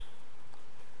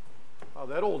Oh,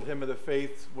 that old hymn of the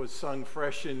faith was sung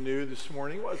fresh and new this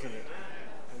morning, wasn't it?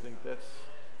 I think that's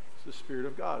the Spirit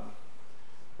of God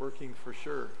working for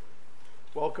sure.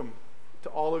 Welcome to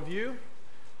all of you.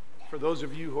 For those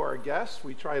of you who are guests,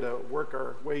 we try to work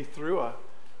our way through a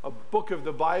book of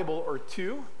the Bible or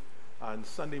two on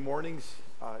Sunday mornings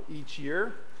each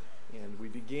year. And we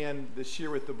began this year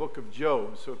with the book of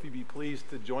Job. So if you'd be pleased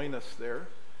to join us there.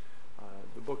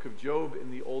 The book of Job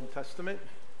in the Old Testament.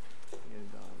 And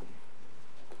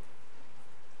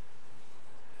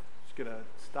just going to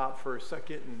stop for a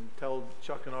second and tell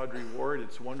Chuck and Audrey Ward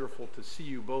it's wonderful to see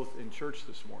you both in church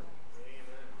this morning. Amen.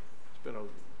 It's been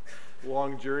a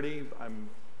long journey. I'm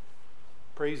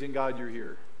praising God you're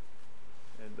here.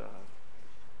 And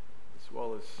as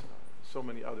well as so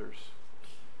many others.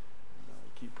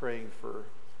 Keep praying for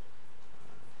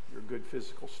your good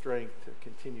physical strength to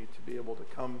continue to be able to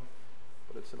come.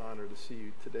 But it's an honor to see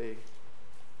you today,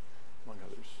 among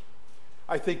others.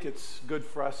 I think it's good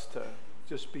for us to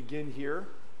just begin here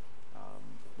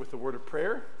with a word of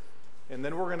prayer, and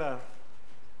then we're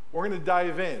gonna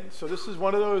dive in. So this is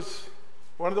one of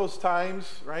those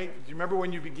times, right? Do you remember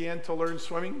when you began to learn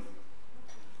swimming?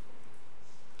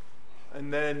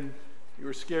 And then you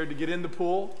were scared to get in the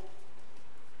pool.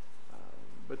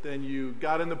 But then you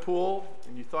got in the pool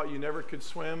and you thought you never could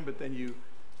swim, but then you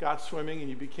got swimming and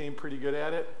you became pretty good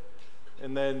at it.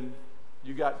 And then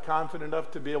you got confident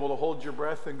enough to be able to hold your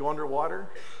breath and go underwater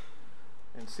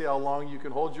and see how long you can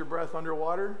hold your breath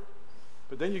underwater.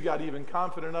 But then you got even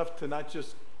confident enough to not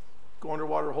just go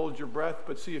underwater, hold your breath,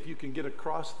 but see if you can get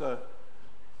across the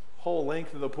whole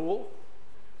length of the pool,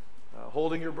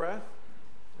 holding your breath,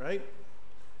 right?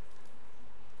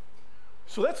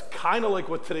 So that's kind of like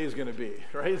what today is going to be,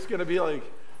 right? It's going to be like,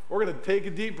 we're going to take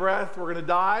a deep breath, we're going to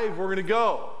dive, we're going to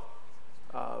go.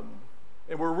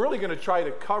 And we're really going to try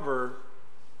to cover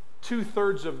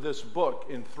 2/3 of this book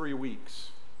in 3 weeks,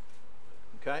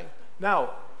 okay?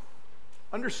 Now,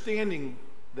 understanding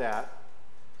that,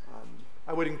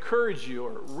 I would encourage you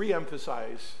or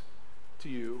re-emphasize to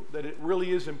you that it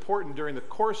really is important during the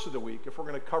course of the week, if we're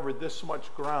going to cover this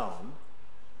much ground,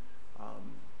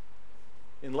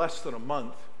 in less than a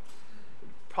month,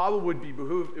 it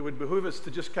would behoove us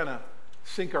to just kind of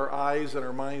sink our eyes and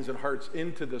our minds and hearts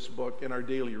into this book in our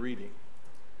daily reading,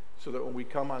 so that when we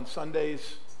come on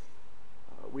Sundays,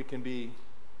 we can be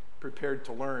prepared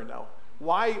to learn. Now,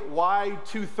 why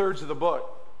 2/3 of the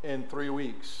book in 3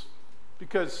 weeks?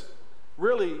 Because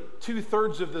really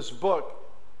 2/3 of this book,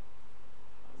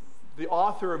 the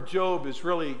author of Job is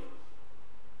really,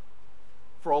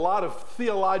 for a lot of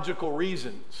theological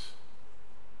reasons,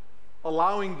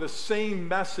 allowing the same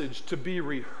message to be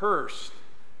rehearsed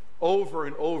over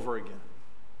and over again.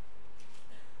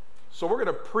 So we're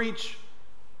going to preach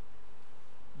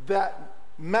that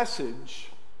message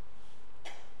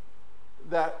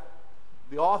that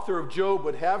the author of Job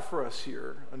would have for us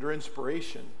here under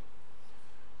inspiration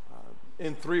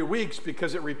in 3 weeks,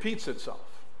 because it repeats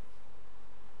itself.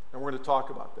 And we're going to talk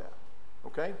about that,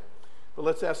 okay? But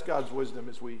let's ask God's wisdom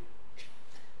as we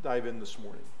dive in this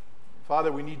morning.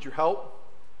 Father, we need your help.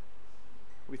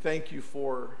 We thank you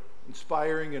for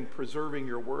inspiring and preserving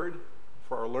your word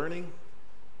for our learning.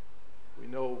 We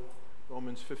know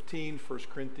Romans 15, 1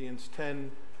 Corinthians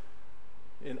 10,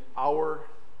 in our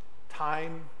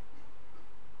time,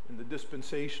 in the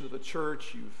dispensation of the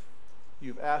church,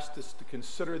 you've asked us to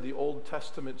consider the Old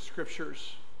Testament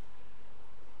scriptures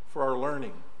for our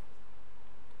learning.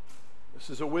 This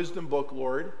is a wisdom book,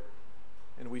 Lord,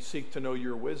 and we seek to know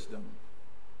your wisdom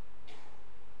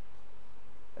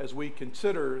as we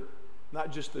consider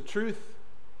not just the truth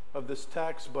of this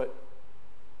text, but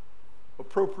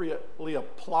appropriately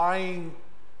applying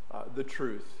the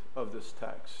truth of this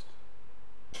text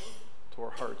to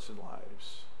our hearts and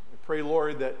lives. I pray,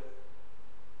 Lord, that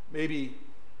maybe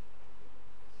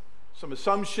some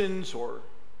assumptions or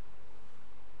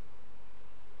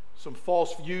some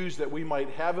false views that we might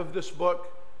have of this book,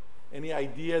 any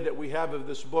idea that we have of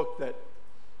this book that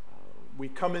we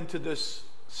come into this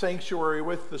sanctuary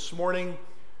with this morning,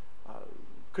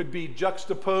 could be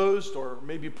juxtaposed or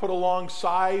maybe put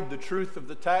alongside the truth of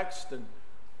the text, and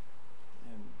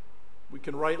we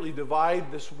can rightly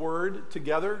divide this word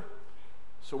together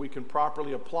so we can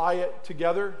properly apply it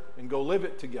together and go live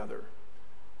it together.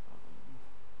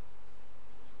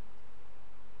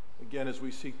 Again, as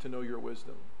we seek to know your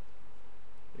wisdom.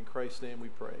 In Christ's name we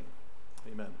pray.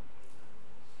 Amen.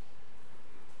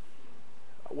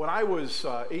 When I was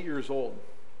 8 years old,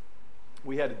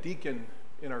 we had a deacon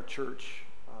in our church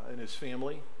and his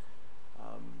family.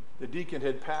 The deacon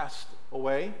had passed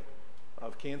away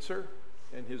of cancer,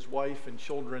 and his wife and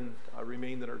children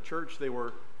remained in our church. They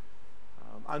were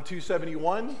On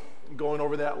 271, going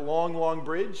over that long, long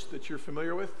bridge that you're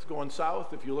familiar with, going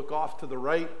south. If you look off to the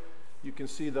right, you can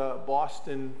see the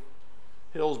Boston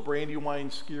Hills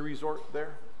Brandywine Ski Resort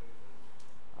there.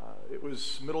 It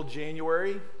was middle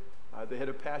January. They had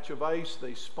a patch of ice.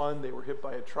 They spun. They were hit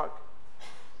by a truck.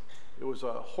 It was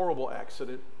a horrible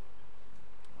accident.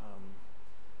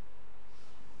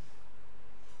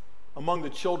 Among the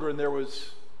children, there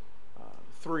was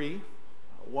 3.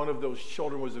 One of those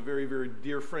children was a very, very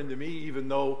dear friend to me, even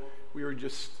though we were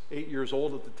just 8 years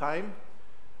old at the time.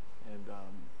 And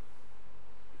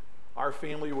our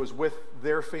family was with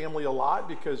their family a lot,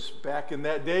 because back in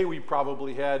that day, we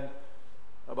probably had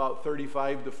about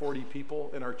 35 to 40 people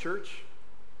in our church.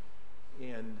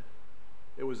 And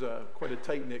it was quite a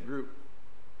tight-knit group.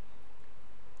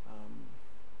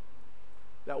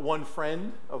 That one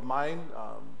friend of mine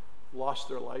lost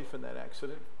their life in that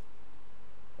accident.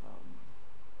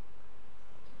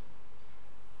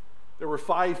 There were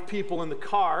 5 people in the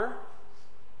car,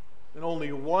 and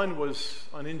only one was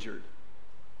uninjured,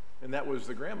 and that was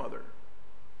the grandmother.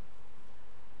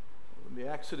 When the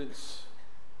accident's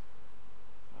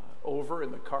over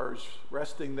and the car's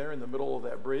resting there in the middle of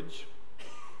that bridge,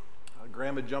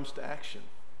 Grandma jumps to action.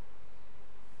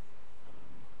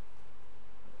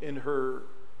 In her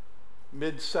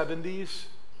mid-70s,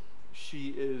 she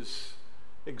is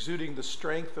exuding the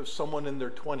strength of someone in their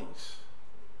 20s.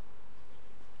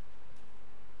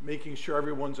 Making sure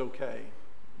everyone's okay,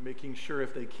 making sure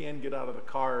if they can get out of the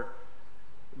car,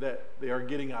 that they are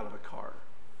getting out of the car,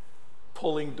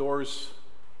 pulling doors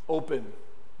open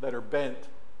that are bent,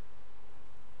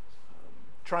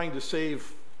 trying to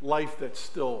save life that's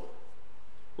still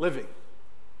living.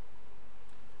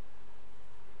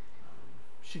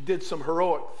 She did some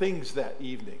heroic things that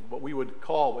evening, what we would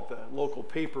call, what the local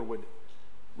paper would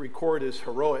record as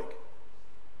heroic.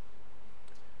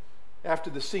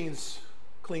 After the scene's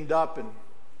cleaned up and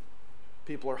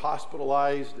people are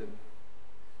hospitalized and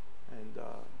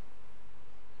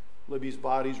Libby's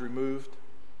body's removed,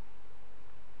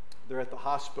 they're at the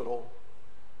hospital.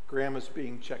 Grandma's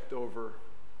being checked over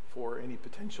for any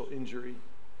potential injury.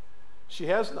 She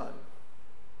has none.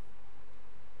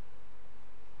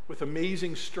 With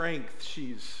amazing strength,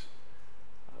 she's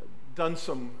done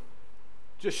some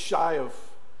just shy of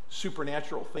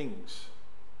supernatural things.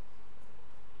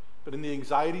 But in the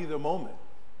anxiety of the moment,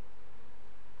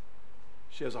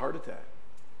 she has a heart attack.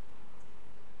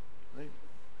 Right?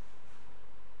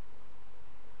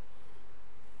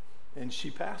 And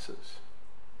she passes.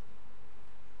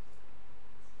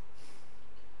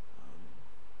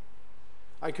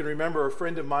 I can remember a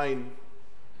friend of mine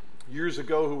years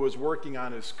ago who was working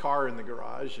on his car in the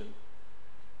garage, and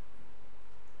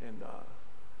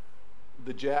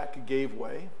the jack gave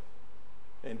way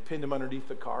and pinned him underneath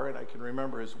the car, and I can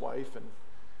remember his wife and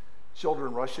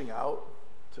children rushing out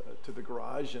to the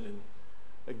garage, and in,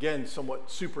 again, somewhat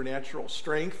supernatural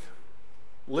strength,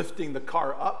 lifting the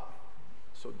car up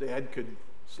so Dad could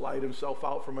slide himself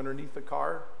out from underneath the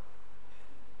car.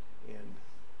 And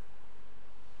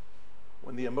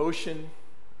when the emotion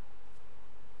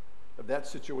of that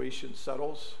situation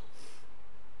settles,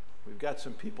 we've got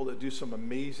some people that do some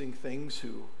amazing things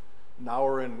who now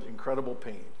are in incredible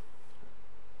pain.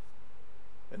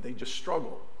 And they just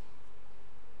struggle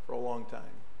for a long time.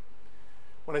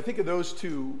 When I think of those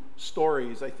two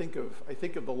stories, I think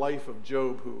of the life of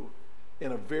Job, who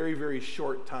in a very, very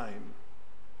short time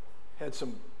had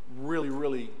some really,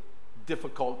 really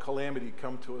difficult calamity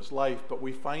come to his life, but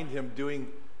we find him doing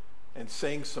and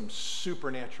saying some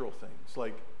supernatural things.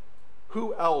 Like,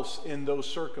 who else in those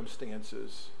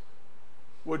circumstances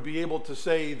would be able to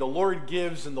say, the Lord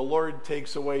gives and the Lord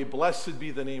takes away, blessed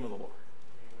be the name of the Lord?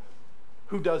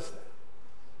 Who does that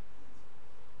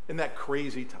in that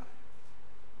crazy time?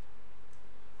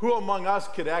 Who among us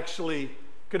could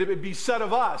it be said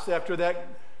of us after that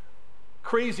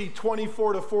crazy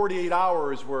 24 to 48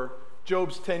 hours where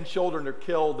Job's 10 children are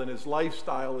killed and his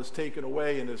lifestyle is taken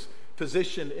away and his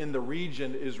position in the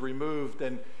region is removed,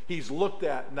 and he's looked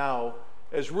at now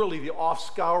as really the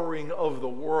offscouring of the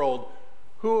world?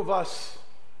 Who of us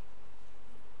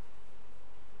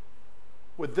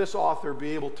would this author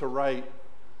be able to write,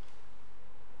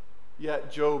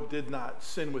 yet Job did not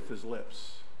sin with his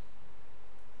lips?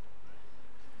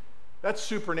 That's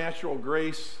supernatural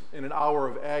grace in an hour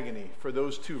of agony for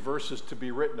those two verses to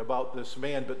be written about this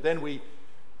man. But then we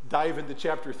dive into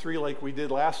chapter 3 like we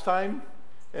did last time,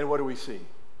 and what do we see?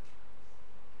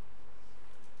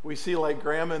 We see, like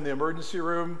Grandma in the emergency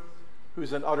room,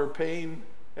 who's in utter pain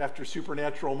after a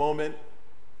supernatural moment,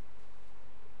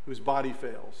 whose body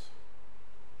fails.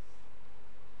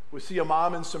 We see a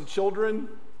mom and some children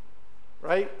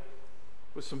right?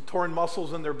 With some torn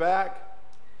muscles in their back,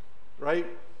 right?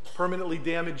 Permanently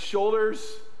damaged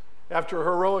shoulders after a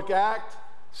heroic act,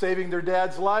 saving their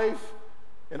dad's life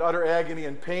in utter agony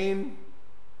and pain.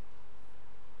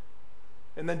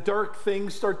 And then dark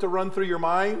things start to run through your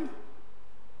mind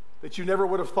that you never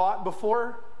would have thought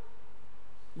before.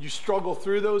 You struggle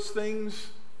through those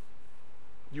things.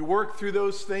 You work through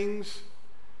those things.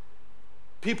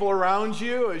 People around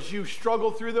you, as you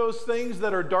struggle through those things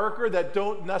that are darker, that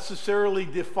don't necessarily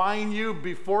define you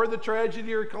before the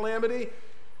tragedy or calamity,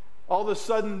 all of a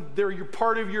sudden they're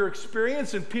part of your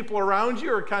experience, and people around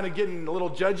you are kind of getting a little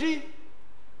judgy,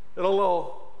 a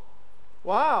little,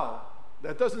 wow,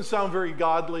 that doesn't sound very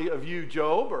godly of you,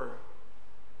 Job, or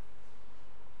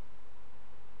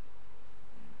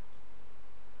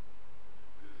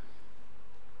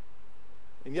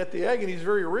and yet the agony is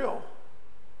very real.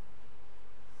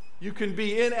 You can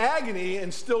be in agony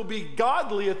and still be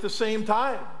godly at the same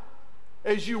time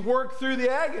as you work through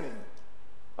the agony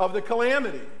of the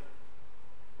calamity,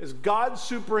 as God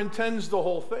superintends the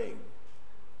whole thing.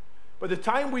 By the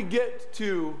time we get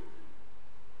to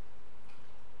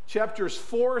chapters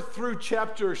 4 through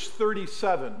chapters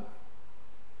 37,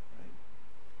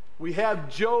 we have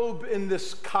Job in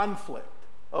this conflict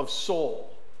of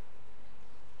soul,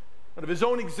 of his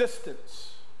own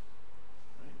existence.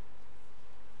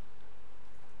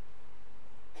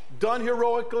 Done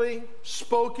heroically,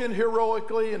 spoken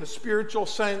heroically in a spiritual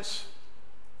sense,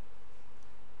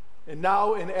 and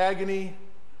now in agony,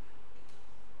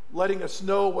 letting us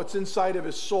know what's inside of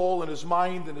his soul and his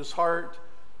mind and his heart.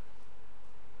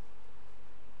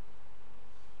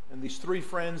 And these three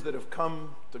friends that have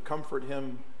come to comfort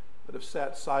him, that have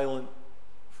sat silent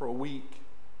for a week,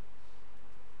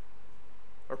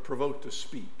 are provoked to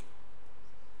speak.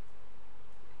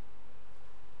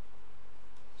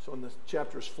 So in the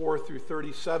chapters 4 through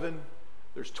 37,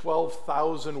 there's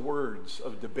 12,000 words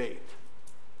of debate.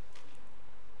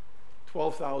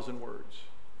 12,000 words.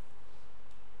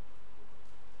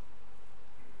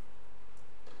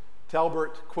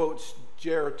 Talbert quotes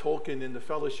J.R. Tolkien in The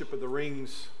Fellowship of the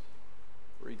Rings,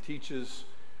 where he teaches,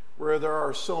 "Where there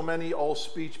are so many, all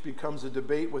speech becomes a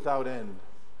debate without end.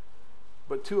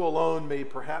 But two alone may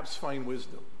perhaps find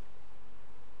wisdom."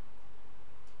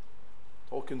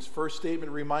 Tolkien's first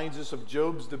statement reminds us of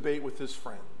Job's debate with his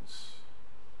friends.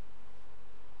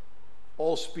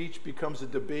 All speech becomes a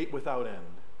debate without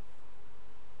end.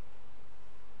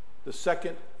 The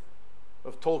second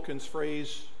of Tolkien's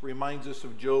phrase reminds us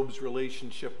of Job's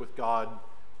relationship with God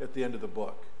at the end of the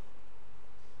book.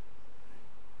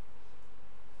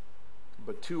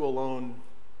 But two alone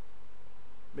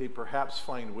may perhaps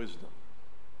find wisdom.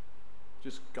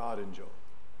 Just God and Job.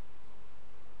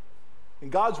 In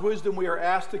God's wisdom, we are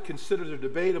asked to consider the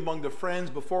debate among the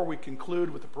friends before we conclude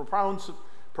with the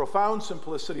profound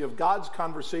simplicity of God's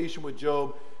conversation with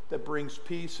Job that brings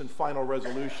peace and final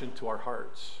resolution to our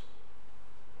hearts.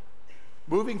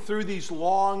 Moving through these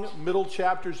long middle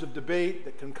chapters of debate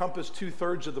that encompass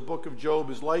 2/3 of the book of Job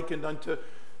is likened unto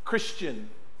Christian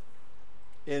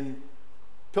in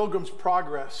Pilgrim's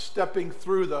Progress, stepping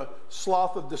through the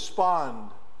slough of despond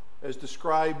as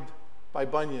described by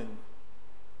Bunyan.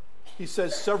 He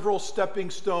says several stepping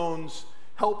stones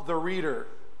help the reader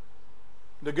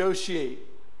negotiate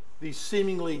these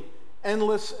seemingly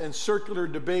endless and circular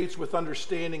debates with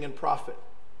understanding and profit,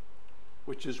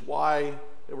 which is why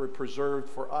they were preserved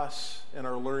for us and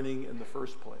our learning in the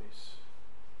first place.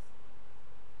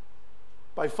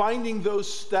 By finding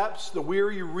those steps, the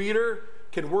weary reader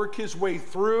can work his way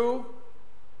through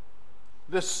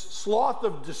this slough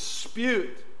of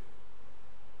dispute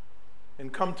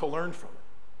and come to learn from it.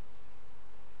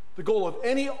 The goal of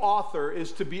any author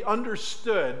is to be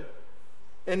understood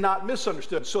and not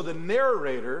misunderstood. So the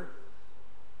narrator,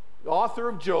 the author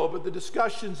of Job, of the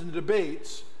discussions and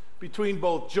debates between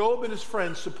both Job and his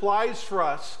friends, supplies for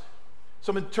us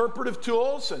some interpretive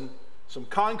tools and some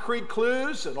concrete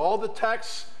clues and all the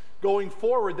texts going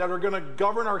forward that are going to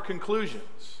govern our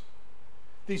conclusions.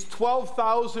 These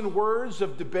 12,000 words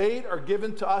of debate are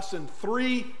given to us in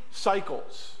 3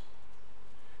 cycles.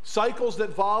 Cycles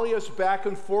that volley us back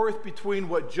and forth between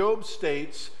what Job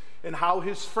states and how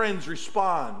his friends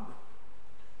respond.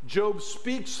 Job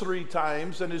speaks 3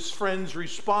 times and his friends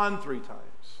respond 3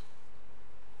 times.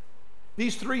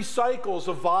 These 3 cycles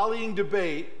of volleying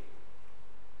debate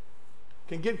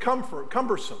can get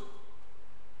cumbersome.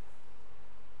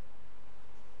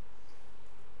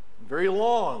 Very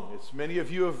long, as many of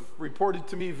you have reported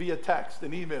to me via text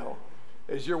and email,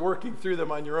 as you're working through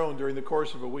them on your own during the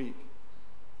course of a week.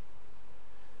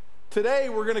 Today,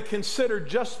 we're going to consider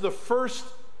just the first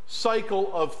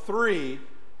cycle of 3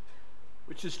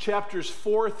 which is chapters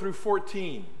 4 through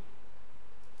 14.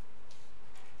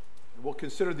 And we'll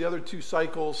consider the other two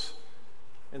cycles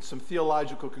and some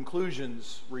theological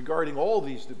conclusions regarding all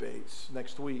these debates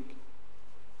next week.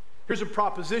 Here's a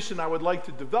proposition I would like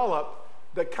to develop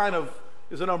that kind of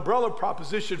is an umbrella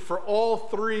proposition for all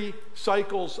three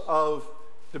cycles of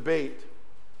debate.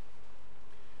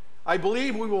 I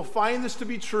believe we will find this to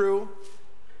be true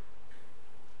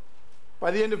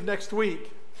by the end of next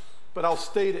week, but I'll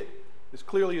state it as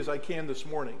clearly as I can this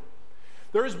morning.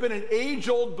 There has been an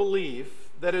age-old belief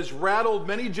that has rattled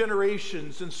many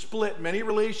generations and split many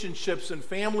relationships and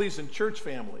families and church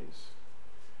families,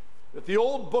 that the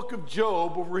old book of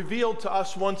Job will reveal to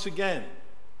us once again.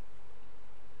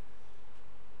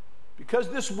 Because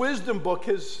this wisdom book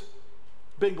has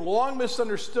been long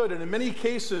misunderstood and in many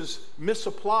cases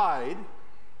misapplied,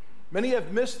 many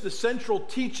have missed the central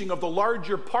teaching of the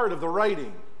larger part of the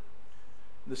writing.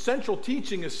 The central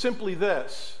teaching is simply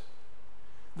this: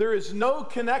 there is no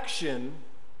connection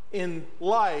in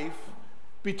life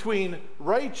between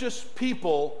righteous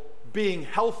people being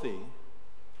healthy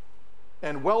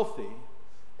and wealthy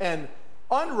and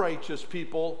unrighteous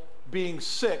people being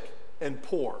sick and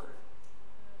poor.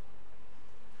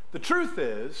 The truth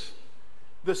is,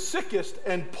 the sickest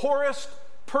and poorest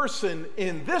person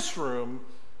in this room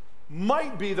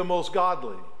might be the most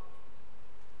godly.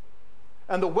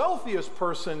 And the wealthiest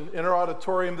person in our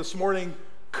auditorium this morning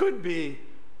could be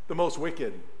the most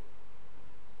wicked.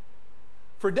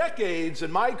 For decades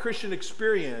in my Christian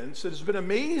experience, it has been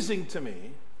amazing to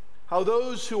me how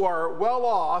those who are well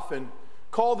off and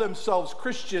call themselves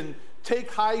Christian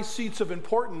take high seats of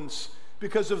importance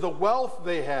because of the wealth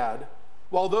they had,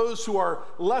 while those who are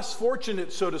less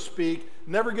fortunate, so to speak,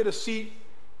 never get a seat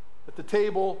at the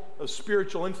table of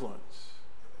spiritual influence.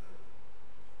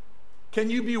 Can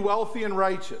you be wealthy and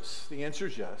righteous? The answer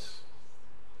is yes.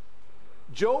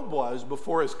 Job was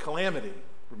before his calamity,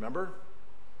 remember?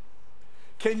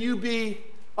 Can you be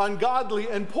ungodly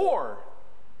and poor?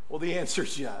 Well, the answer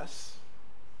is yes.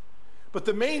 But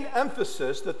the main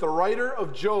emphasis that the writer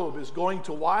of Job is going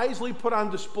to wisely put on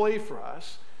display for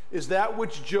us is that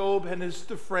which Job and his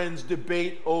friends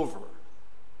debate over.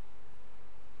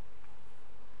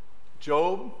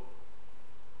 Job,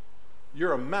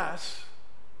 you're a mess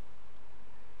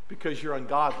because you're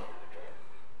ungodly.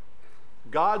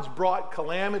 God's brought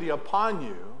calamity upon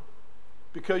you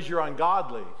because you're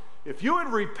ungodly. If you would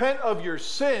repent of your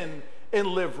sin and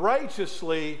live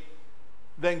righteously,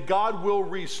 then God will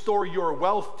restore your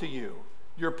wealth to you,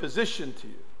 your position to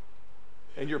you,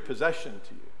 and your possession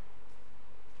to you.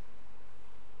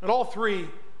 And all three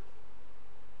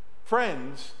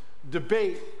friends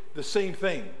debate the same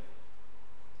thing.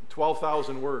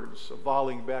 12,000 words of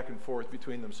volleying back and forth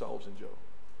between themselves and Job.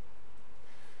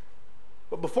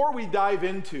 But before we dive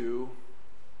into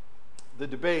the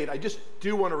debate, I just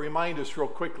do want to remind us real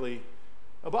quickly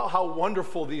about how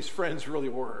wonderful these friends really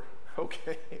were,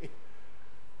 okay?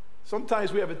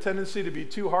 Sometimes we have a tendency to be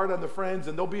too hard on the friends,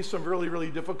 and there'll be some really,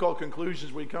 really difficult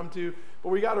conclusions we come to, but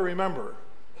we got to remember,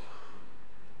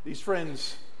 these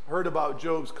friends heard about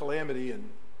Job's calamity, and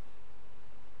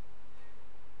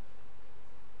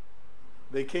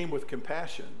they came with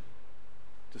compassion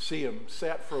to see him,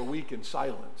 sat for a week in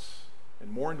silence, and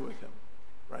mourned with him,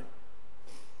 right?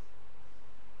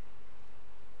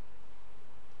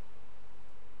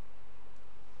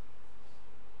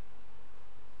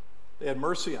 They had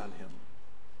mercy on him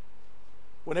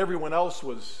when everyone else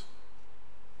was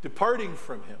departing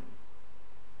from him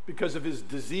because of his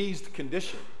diseased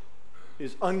condition,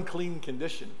 his unclean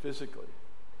condition physically.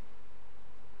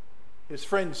 His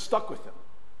friends stuck with him.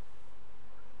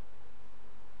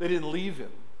 They didn't leave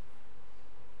him.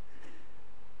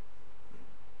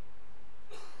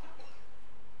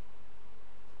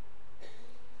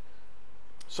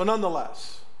 So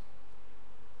nonetheless,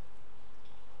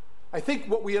 I think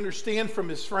what we understand from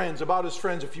his friends, about his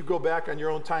friends, if you go back on your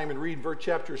own time and read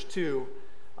chapters 2,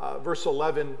 verse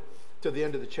 11 to the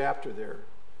end of the chapter there,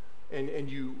 and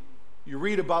you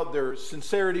read about their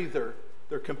sincerity, their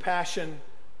compassion,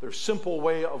 their simple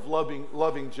way of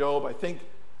loving Job. I think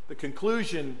the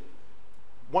conclusion,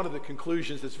 one of the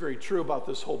conclusions that's very true about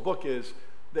this whole book is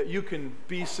that you can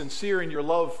be sincere in your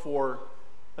love for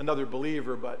another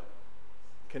believer, but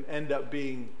can end up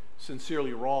being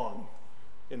sincerely wrong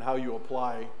in how you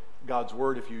apply God's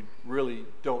word if you really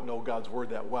don't know God's word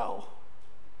that well.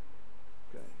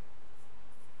 Okay.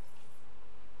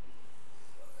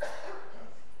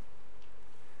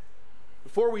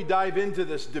 Before we dive into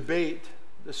this debate,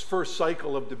 this first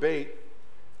cycle of debate,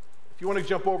 if you want to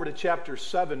jump over to chapter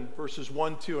 7, verses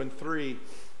 1, 2, and 3,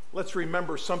 let's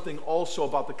remember something also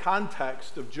about the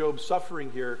context of Job's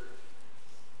suffering here.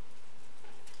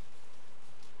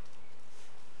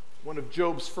 One of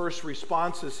Job's first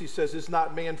responses, he says, "Is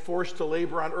not man forced to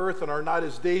labor on earth, and are not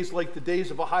his days like the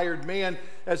days of a hired man,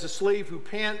 as a slave who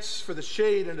pants for the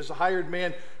shade, and as a hired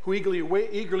man who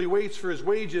eagerly waits for his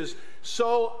wages?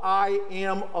 So I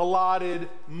am allotted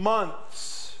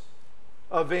months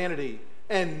of vanity,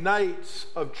 and nights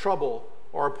of trouble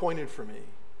are appointed for me.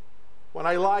 When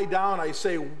I lie down, I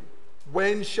say,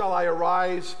 when shall I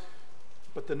arise?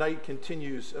 But the night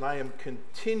continues, and I am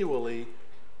continually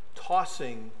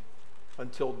tossing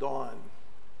until dawn."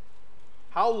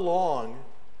 How long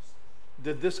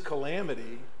did this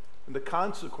calamity and the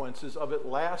consequences of it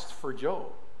last for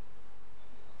Job?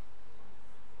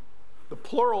 The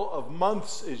plural of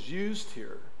months is used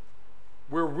here.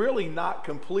 We're really not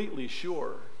completely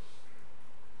sure.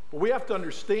 But we have to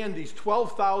understand these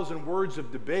 12,000 words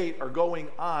of debate are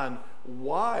going on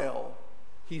while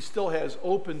he still has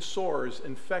open sores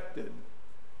infected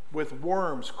with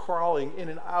worms crawling in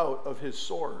and out of his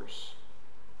sores,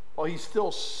 while he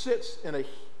still sits in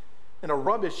a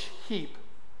rubbish heap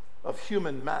of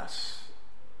human mess,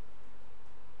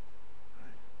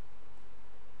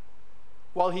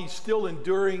 while he's still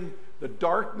enduring the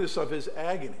darkness of his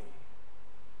agony.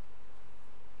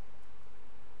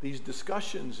 These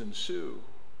discussions ensue.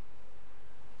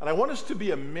 And I want us to be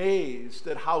amazed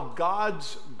at how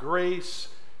God's grace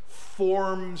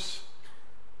forms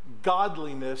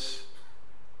godliness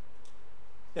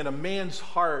in a man's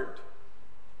heart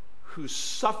who's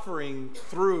suffering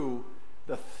through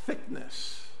the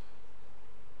thickness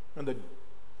and the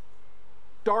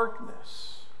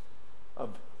darkness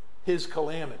of his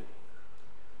calamity.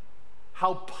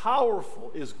 How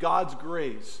powerful is God's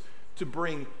grace to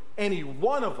bring any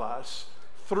one of us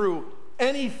through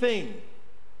anything,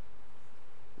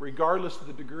 regardless of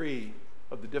the degree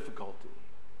of the difficulty.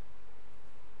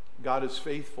 God is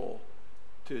faithful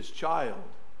to his child,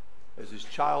 as his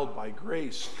child by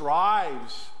grace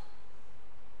strives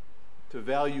to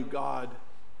value God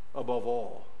above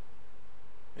all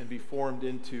and be formed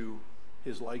into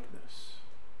his likeness.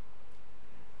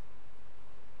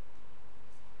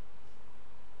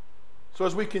 So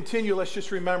as we continue, let's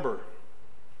just remember,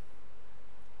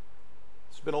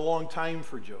 it's been a long time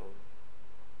for Job.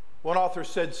 One author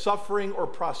said, suffering or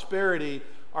prosperity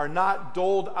are not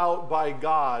doled out by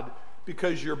God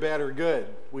because you're bad or good.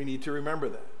 We need to remember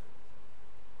that.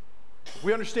 If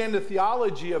we understand the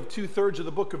theology of 2/3 of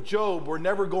the book of Job, we're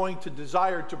never going to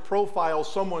desire to profile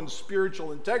someone's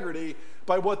spiritual integrity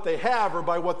by what they have or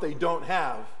by what they don't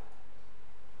have.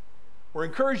 We're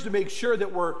encouraged to make sure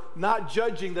that we're not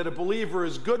judging that a believer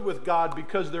is good with God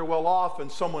because they're well off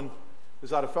and someone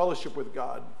is out of fellowship with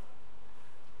God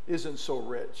isn't so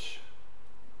rich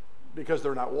because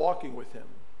they're not walking with him.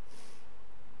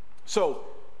 So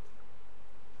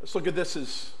let's look at this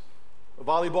as a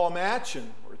volleyball match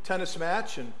or a tennis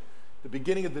match, and the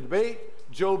beginning of the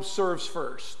debate, Job serves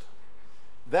first.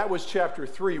 That was chapter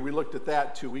 3. We looked at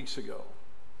that 2 weeks ago.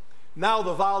 Now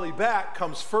the volley back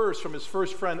comes first from his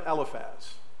first friend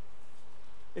Eliphaz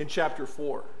in chapter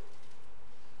 4.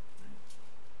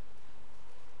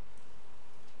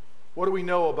 What do we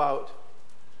know about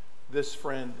this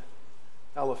friend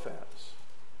Eliphaz?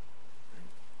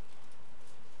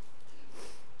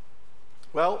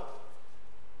 Well,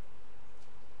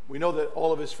 we know that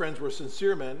all of his friends were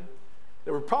sincere men.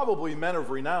 They were probably men of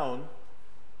renown.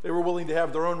 They were willing to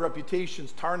have their own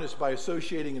reputations tarnished by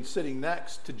associating and sitting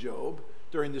next to Job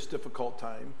during this difficult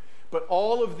time. But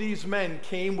all of these men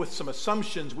came with some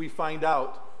assumptions, we find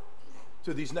out,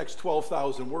 to these next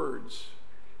 12,000 words.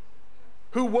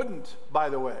 Who wouldn't, by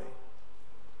the way?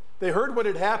 They heard what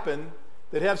had happened.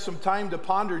 They'd have some time to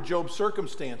ponder Job's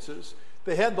circumstances.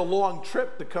 They had the long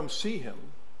trip to come see him.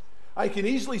 I can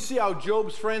easily see how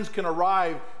Job's friends can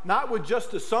arrive, not with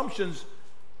just assumptions,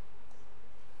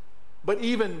 but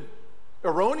even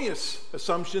erroneous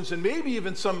assumptions and maybe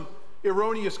even some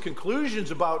erroneous conclusions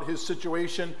about his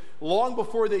situation long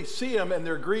before they see him, and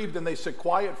they're grieved and they sit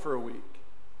quiet for a week.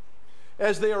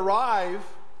 As they arrive,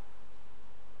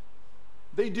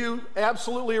 they do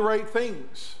absolutely right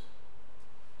things,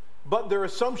 but their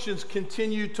assumptions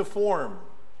continue to form.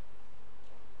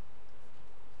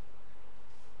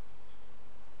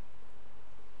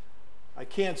 I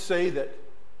can't say that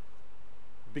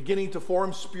beginning to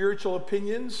form spiritual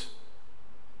opinions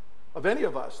of any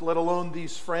of us, let alone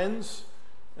these friends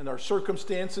and our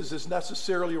circumstances, is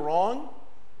necessarily wrong.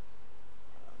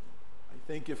 I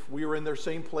think if we were in their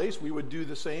same place, we would do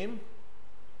the same.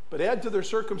 But add to their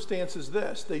circumstances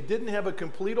this: they didn't have a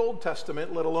complete Old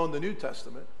Testament, let alone the New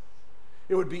Testament.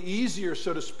 it would be easier,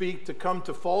 so to speak, to come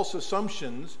to false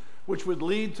assumptions, which would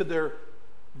lead to their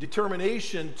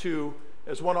determination to,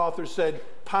 as one author said,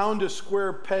 pound a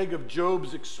square peg of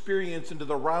Job's experience into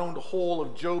the round hole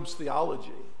of Job's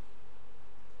theology.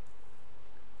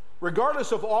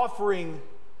 Regardless of offering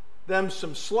them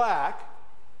some slack,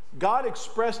 God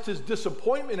expressed his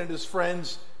disappointment in his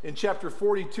friends in chapter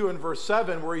 42 and verse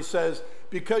 7, where he says,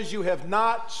 "Because you have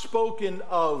not spoken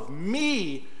of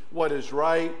me what is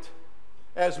right,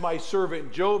 as my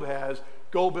servant Job has,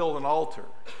 go build an altar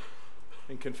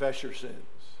and confess your sins."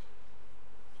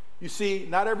 You see,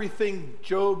 not everything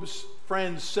Job's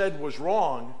friends said was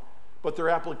wrong, but their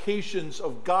applications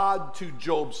of God to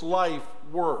Job's life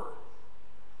were.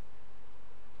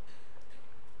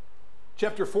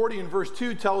 Chapter 40 and verse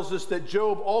 2 tells us that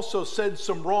Job also said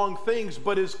some wrong things,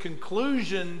 but his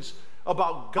conclusions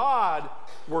about God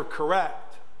were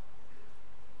correct.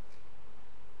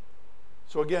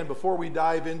 So again, before we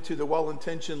dive into the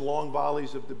well-intentioned long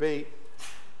volleys of debate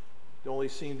that only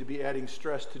seem to be adding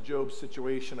stress to Job's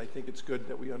situation, I think it's good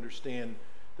that we understand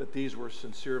that these were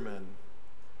sincere men,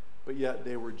 but yet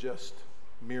they were just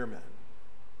mere men.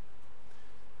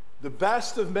 The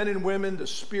best of men and women, the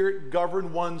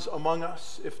Spirit-governed ones among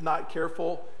us, if not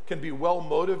careful, can be well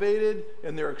motivated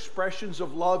in their expressions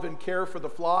of love and care for the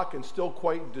flock and still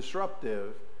quite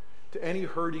disruptive to any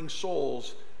hurting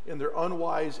souls in their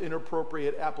unwise,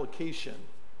 inappropriate application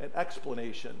and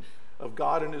explanation of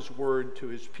God and his word to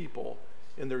his people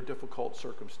in their difficult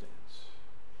circumstance.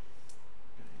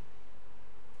 Okay.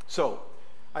 So,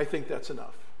 I think that's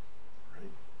enough. Right?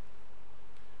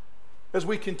 As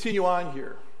we continue on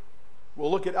here, we'll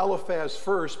look at Eliphaz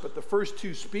first, but the first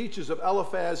two speeches of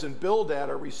Eliphaz and Bildad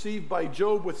are received by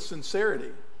Job with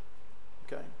sincerity.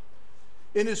 Okay.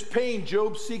 In his pain,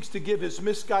 Job seeks to give his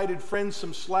misguided friends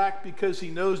some slack because he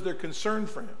knows they're concerned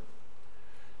for him.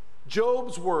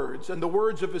 Job's words and the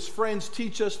words of his friends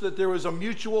teach us that there was a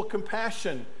mutual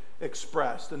compassion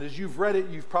expressed. And as you've read it,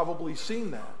 you've probably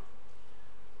seen that.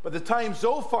 By the time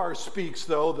Zophar speaks,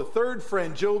 though, the third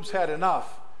friend, Job's had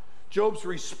enough. Job's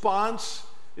response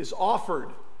is offered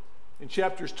in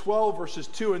chapters 12, verses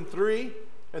 2 and 3,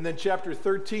 and then chapter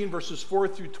 13, verses 4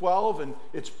 through 12, and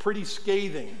it's pretty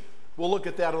scathing. We'll look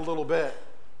at that a little bit.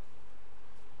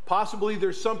 Possibly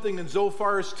there's something in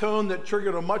Zophar's tone that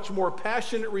triggered a much more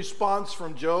passionate response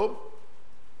from Job,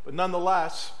 but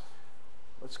nonetheless,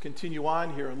 let's continue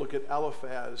on here and look at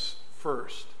Eliphaz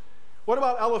first. What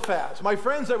about Eliphaz? My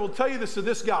friends, I will tell you this to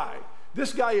this guy.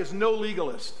 This guy is no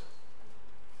legalist.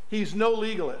 He's no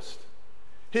legalist.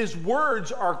 His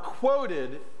words are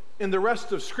quoted in the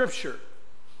rest of Scripture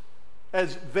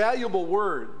as valuable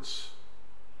words.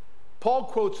 Paul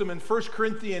quotes them in 1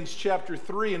 Corinthians chapter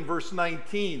 3 and verse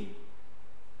 19.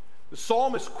 The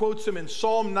psalmist quotes them in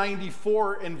Psalm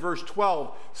 94 and verse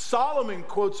 12. Solomon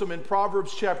quotes them in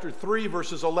Proverbs chapter 3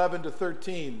 verses 11 to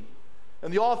 13.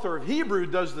 And the author of Hebrew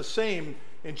does the same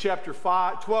in chapter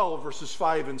 12 verses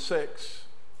 5 and 6.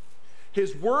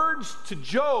 His words to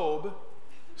Job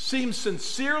seem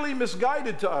sincerely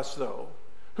misguided to us, though,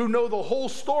 who know the whole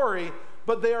story,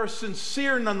 but they are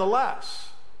sincere nonetheless.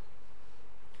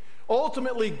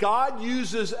 Ultimately, God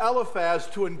uses Eliphaz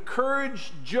to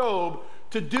encourage Job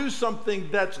to do something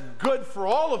that's good for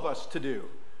all of us to do.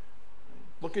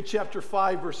 Look at chapter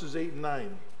 5, verses 8 and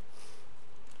 9.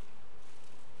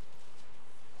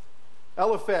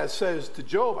 Eliphaz says to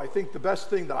Job, I think the best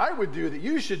thing that I would do that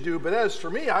you should do, but as for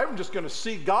me, I'm just going to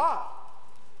seek God.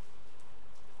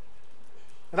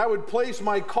 And I would place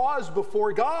my cause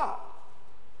before God,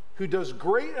 who does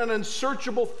great and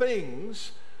unsearchable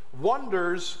things,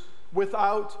 wonders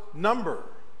without number.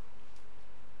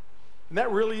 And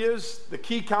that really is the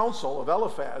key counsel of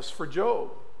Eliphaz for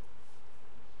Job.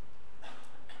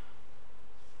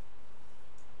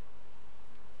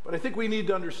 But I think we need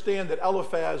to understand that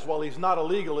Eliphaz, while he's not a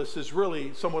legalist, is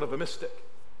really somewhat of a mystic.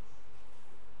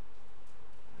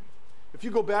 If you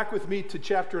go back with me to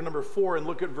chapter number 4 and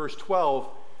look at verse 12,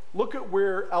 look at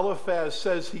where Eliphaz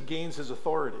says he gains his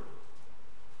authority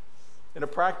in a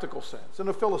practical sense, in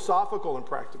a philosophical and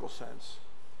practical sense.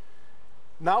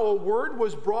 Now a word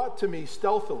was brought to me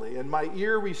stealthily, and my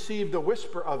ear received a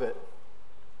whisper of it,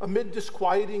 amid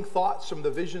disquieting thoughts from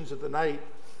the visions of the night,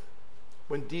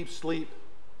 when deep sleep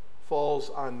falls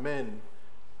on men.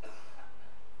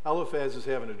 Eliphaz is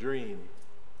having a dream.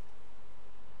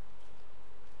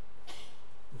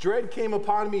 Dread came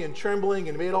upon me and trembling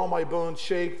and made all my bones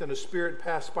shake. Then a spirit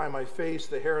passed by my face.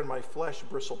 The hair in my flesh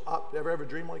bristled up. Ever have a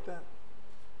dream like that?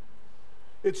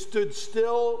 It stood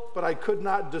still, but I could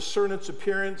not discern its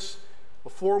appearance. A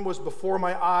form was before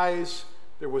my eyes.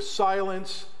 There was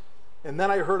silence. And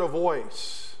then I heard a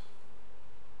voice.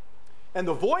 And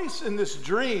the voice in this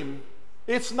dream,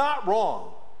 it's not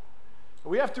wrong.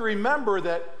 We have to remember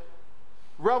that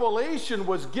revelation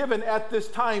was given at this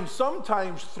time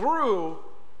sometimes through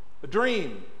a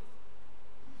dream.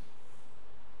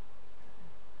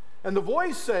 And the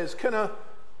voice says,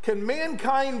 can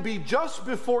mankind be just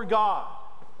before God?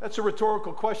 That's a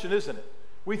rhetorical question, isn't it?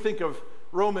 We think of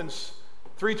Romans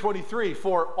 3:23,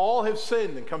 for all have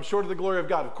sinned and come short of the glory of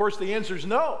God. Of course, the answer is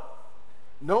no.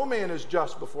 No man is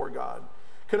just before God.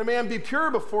 Can a man be pure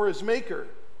before his Maker?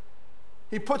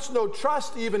 He puts no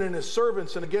trust even in his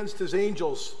servants, and against his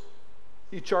angels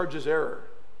he charges error.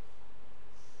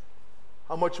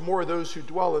 How much more those who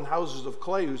dwell in houses of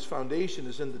clay, whose foundation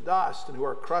is in the dust, and who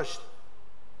are crushed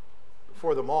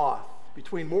before the moth.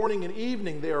 Between morning and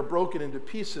evening they are broken into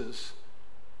pieces.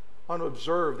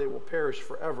 Unobserved they will perish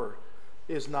forever.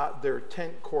 Is not their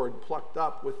tent cord plucked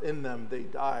up within them? They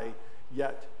die,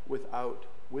 yet without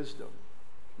wisdom.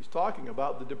 He's talking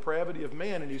about the depravity of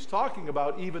man, and he's talking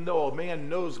about even though a man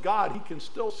knows God, he can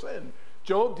still sin.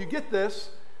 Job, do you get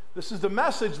this? This is the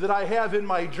message that I have in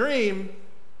my dream.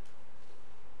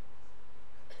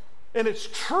 And it's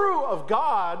true of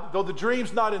God, though the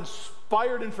dream's not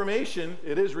inspired information.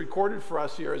 It is recorded for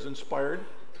us here as inspired.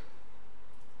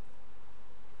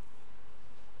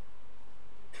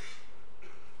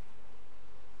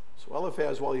 So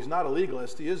Eliphaz, while he's not a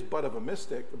legalist, he is a bit of a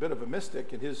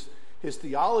mystic, and his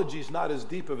theology is not as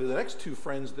deep as the next two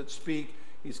friends that speak.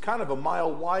 He's kind of a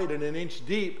mile wide and an inch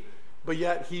deep, but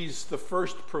yet he's the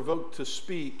first provoked to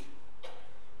speak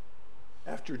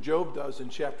after Job does in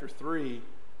chapter 3.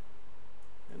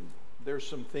 And there's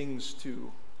some things to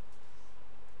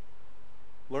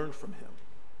learn from him.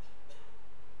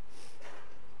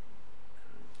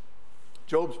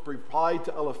 Job's reply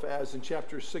to Eliphaz in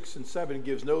chapters 6 and 7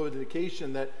 gives no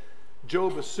indication that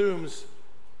Job assumes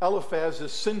Eliphaz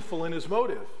is sinful in his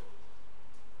motive.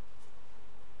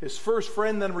 His first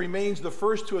friend then remains the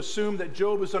first to assume that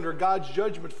Job is under God's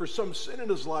judgment for some sin in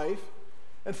his life.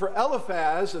 And for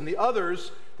Eliphaz and the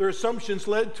others, their assumptions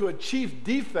led to a chief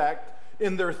defect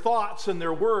in their thoughts and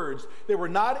their words. They were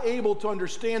not able to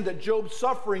understand that Job's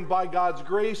suffering by God's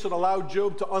grace had allowed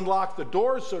Job to unlock the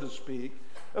door, so to speak,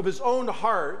 of his own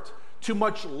heart to a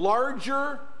much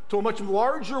larger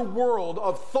world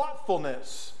of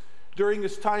thoughtfulness during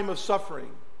his time of suffering.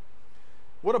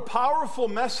 What a powerful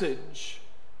message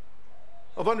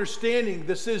of understanding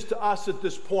this is to us at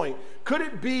this point. Could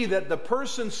it be that the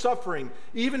person suffering,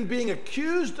 even being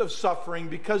accused of suffering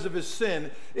because of his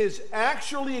sin, is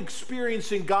actually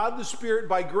experiencing God the Spirit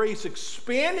by grace,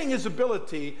 expanding his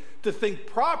ability to think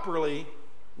properly,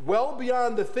 well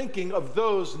beyond the thinking of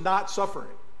those not suffering?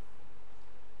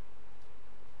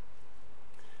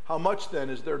 How much then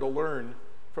is there to learn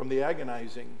from the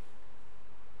agonizing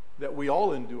that we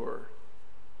all endure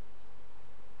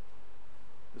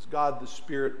as God the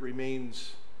Spirit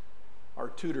remains our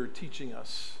tutor, teaching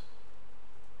us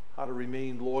how to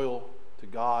remain loyal to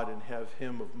God and have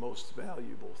him of most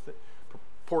valuable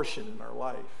proportion in our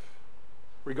life.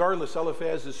 Regardless,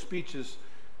 Eliphaz's speech is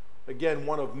again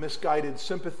one of misguided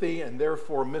sympathy and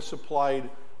therefore misapplied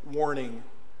warning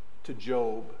to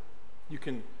Job. You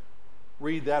can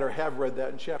read that or have read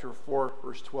that in chapter 4,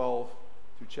 verse 12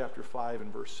 through chapter 5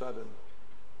 and verse 7.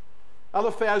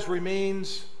 Eliphaz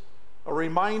remains a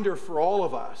reminder for all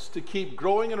of us to keep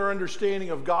growing in our understanding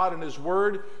of God and his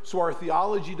word so our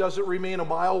theology doesn't remain a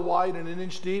mile wide and an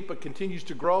inch deep but continues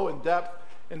to grow in depth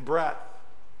and breadth.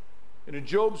 And in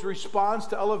Job's response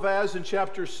to Eliphaz in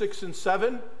chapter 6 and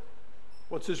 7,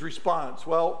 what's his response?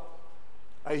 Well,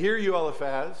 I hear you,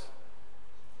 Eliphaz,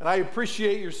 and I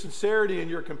appreciate your sincerity and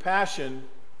your compassion,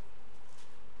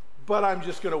 but I'm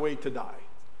just going to wait to die.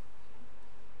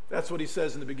 That's what he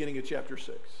says in the beginning of chapter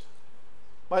 6.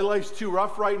 My life's too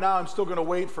rough right now. I'm still going to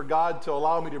wait for God to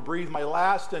allow me to breathe my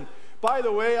last. And by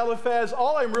the way, Eliphaz,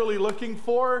 all I'm really looking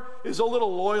for is a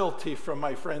little loyalty from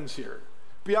my friends here,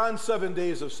 beyond 7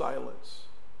 days of silence.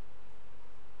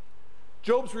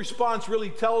 Job's response really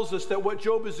tells us that what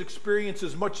Job has experienced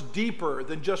is much deeper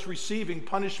than just receiving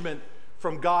punishment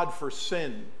from God for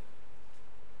sin.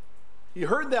 He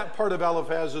heard that part of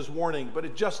Eliphaz's warning, but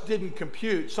it just didn't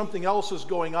compute. Something else is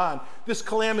going on. This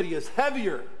calamity is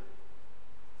heavier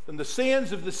than the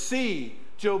sands of the sea,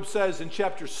 Job says in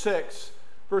chapter 6,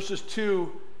 verses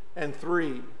 2 and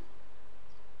 3.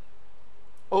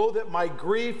 Oh, that my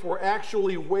grief were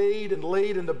actually weighed and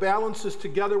laid in the balances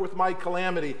together with my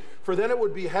calamity, for then it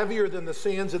would be heavier than the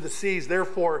sands of the seas.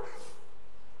 Therefore,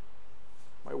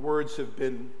 my words have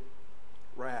been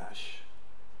rash.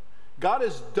 God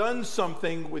has done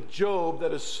something with Job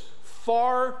that is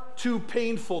far too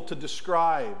painful to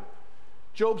describe.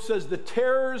 Job says, the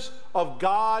terrors of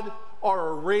God are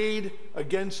arrayed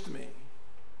against me.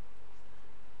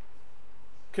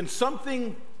 Can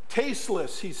something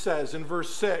tasteless, he says in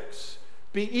verse 6,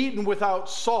 be eaten without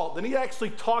salt? Then he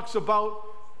actually talks about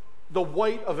the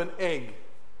white of an egg. Do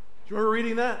you remember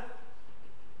reading that?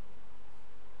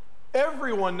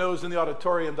 Everyone knows in the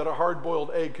auditorium that a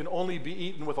hard-boiled egg can only be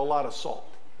eaten with a lot of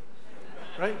salt.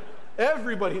 Right?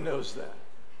 Everybody knows that.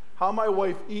 How my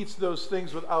wife eats those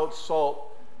things without salt.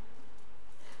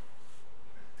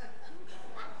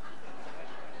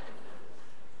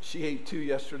 She ate 2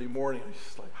 yesterday morning. I was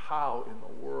just like, how in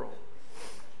the world?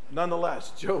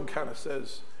 Nonetheless, Job kind of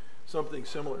says something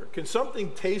similar. Can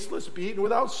something tasteless be eaten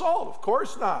without salt? Of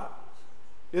course not.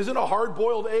 Isn't a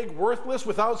hard-boiled egg worthless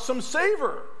without some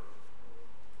savor?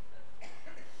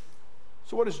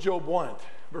 So what does Job want?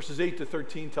 Verses 8 to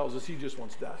 13 tells us he just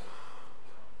wants death.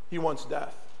 He wants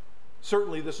death.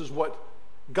 Certainly this is what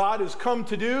God has come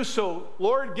to do, so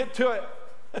Lord, get to it.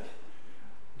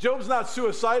 Job's not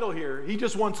suicidal here. He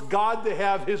just wants God to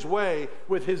have his way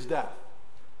with his death.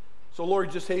 So Lord,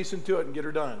 just hasten to it and get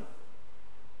her done.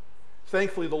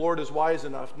 Thankfully, the Lord is wise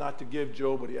enough not to give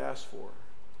Job what he asked for.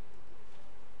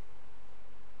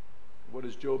 What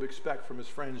does Job expect from his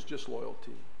friends? Just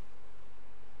loyalty.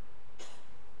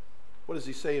 What does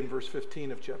he say in verse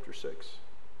 15 of chapter 6?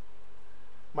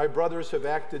 My brothers have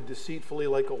acted deceitfully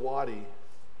like a wadi,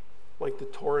 like the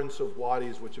torrents of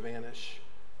wadis which vanish,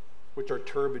 which are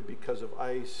turbid because of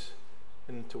ice,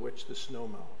 and into which the snow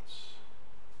melts.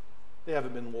 They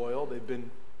haven't been loyal. They've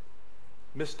been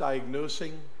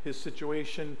misdiagnosing his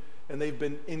situation, and they've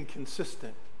been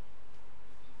inconsistent.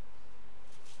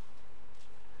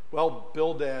 Well,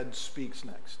 Bildad speaks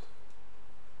next.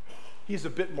 He's a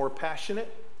bit more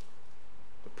passionate.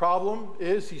 The problem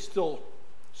is he still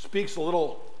speaks a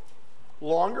little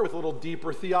longer with a little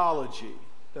deeper theology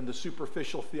than the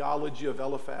superficial theology of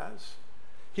Eliphaz.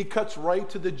 He cuts right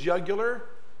to the jugular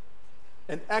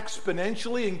and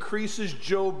exponentially increases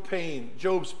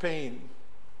Job's pain.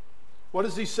 What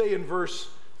does he say in verse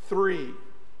 3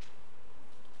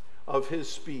 of his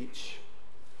speech?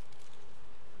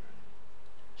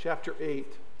 Chapter 8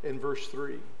 and verse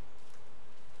 3.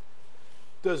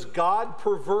 Does God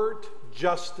pervert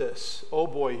justice? Oh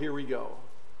boy, here we go.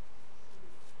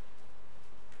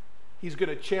 He's going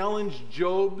to challenge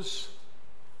Job's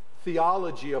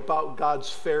theology about God's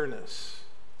fairness.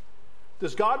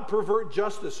 Does God pervert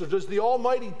justice, or does the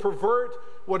Almighty pervert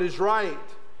what is right?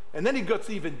 And then he gets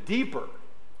even deeper.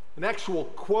 An actual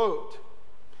quote.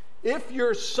 If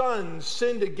your sons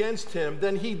sinned against him,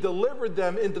 then he delivered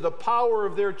them into the power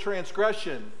of their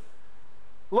transgression.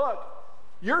 Look,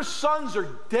 your sons are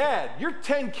dead. Your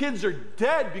 10 kids are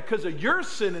dead because of your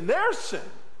sin and their sin.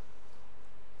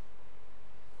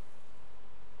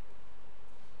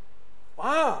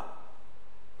 Wow.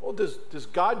 Well, does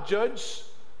God judge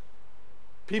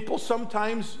people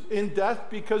sometimes in death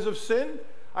because of sin?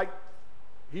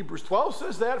 Hebrews 12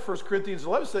 says that. 1 Corinthians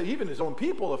 11 says even his own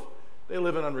people, if they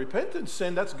live in unrepentant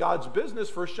sin, that's God's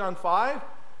business. 1 John 5.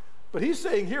 But he's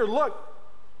saying here, look,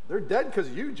 they're dead because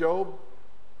of you, Job.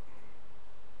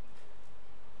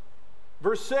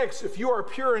 Verse 6, if you are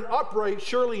pure and upright,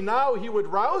 surely now he would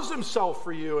rouse himself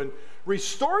for you and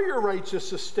restore your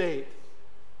righteous estate.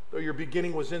 Though your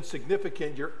beginning was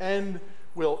insignificant, your end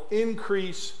will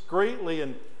increase greatly.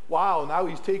 And wow, now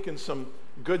he's taken some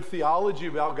good theology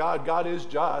about God. God is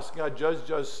just. God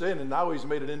judges sin, and now he's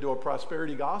made it into a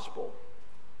prosperity gospel.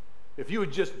 If you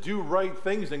would just do right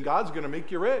things, then God's going to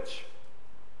make you rich.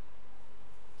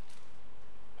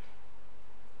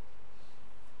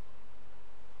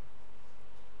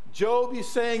 Job, he's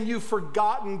saying you've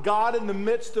forgotten God in the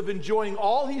midst of enjoying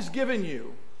all he's given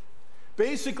you.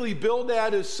 Basically,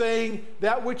 Bildad is saying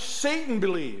that which Satan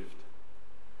believed.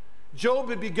 Job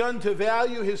had begun to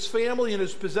value his family and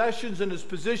his possessions and his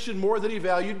position more than he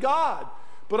valued God.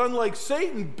 But unlike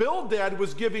Satan, Bildad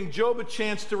was giving Job a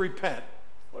chance to repent.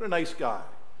 What a nice guy.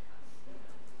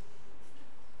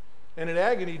 And in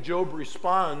agony, Job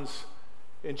responds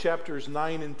in chapters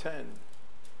 9 and 10.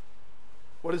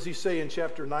 What does he say in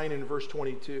chapter 9 and verse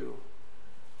 22?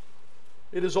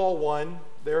 It is all one.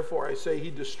 Therefore, I say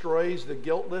he destroys the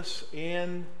guiltless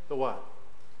and the what?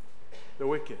 The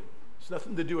wicked. It's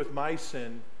nothing to do with my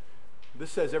sin.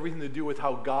 This has everything to do with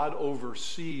how God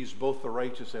oversees both the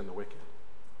righteous and the wicked.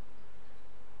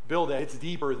 Bildad, it's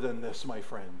deeper than this, my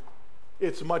friend.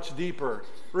 It's much deeper.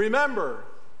 Remember,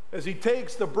 as he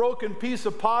takes the broken piece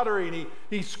of pottery and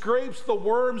he scrapes the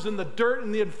worms and the dirt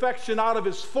and the infection out of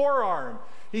his forearm,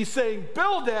 he's saying,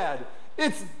 Bildad,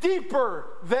 it's deeper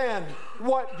than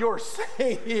what you're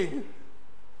saying.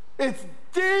 It's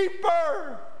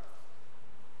deeper.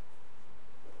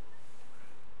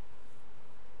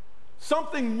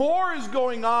 Something more is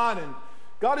going on, and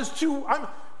God is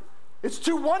it's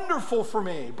too wonderful for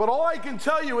me. But all I can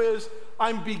tell you is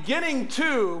I'm beginning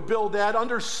to, Bildad,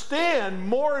 understand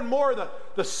more and more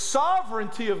the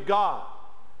sovereignty of God,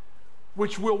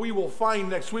 which we will find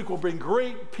next week will bring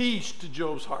great peace to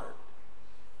Job's heart.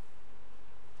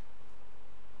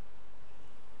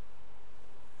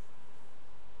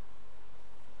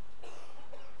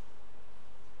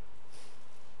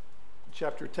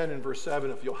 Chapter 10 and verse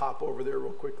 7, if you'll hop over there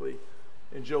real quickly,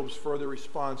 in Job's further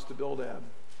response to Bildad.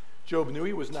 Job knew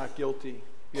he was not guilty,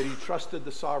 yet he trusted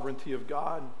the sovereignty of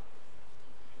God.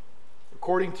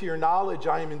 According to your knowledge,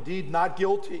 I am indeed not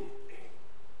guilty,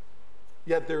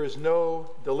 yet there is no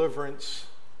deliverance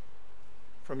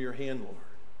from your hand, Lord.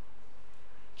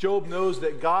 Job knows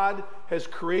that God has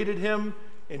created him,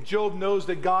 and Job knows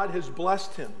that God has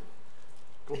blessed him.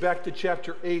 Go back to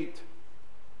chapter 8.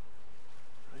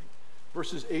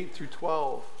 Verses 8 through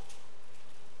 12.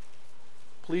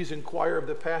 Please inquire of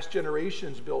the past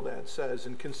generations, Bildad says,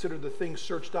 and consider the things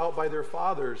searched out by their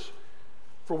fathers.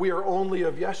 For we are only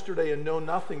of yesterday and know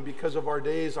nothing, because of our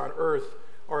days on earth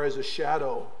are as a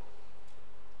shadow.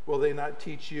 Will they not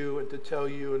teach you and to tell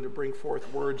you and to bring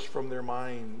forth words from their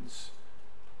minds?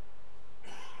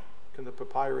 Can the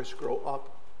papyrus grow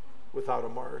up without a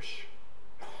marsh?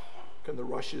 Can the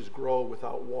rushes grow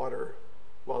without water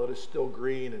while it is still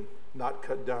green and not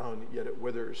cut down, yet it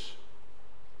withers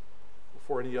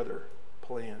before any other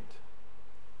plant?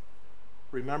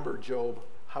 Remember, Job,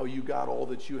 how you got all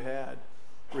that you had.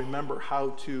 Remember how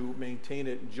to maintain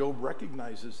it. Job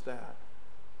recognizes that.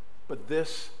 But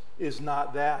this is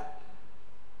not that.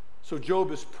 So Job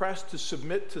is pressed to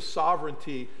submit to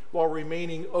sovereignty while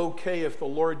remaining okay if the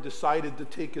Lord decided to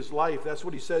take his life. That's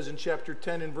what he says in chapter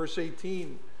 10 and verse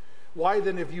 18. Why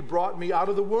then have you brought me out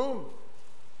of the womb?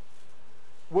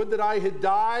 Would that I had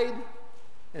died,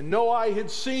 and no eye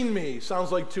had seen me.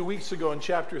 Sounds like 2 weeks ago in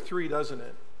chapter 3, doesn't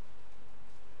it?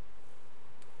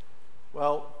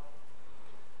 Well,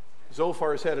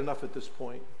 Zophar has had enough at this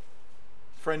point.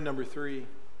 Friend number 3,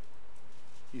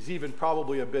 he's even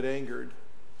probably a bit angered.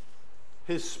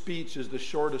 His speech is the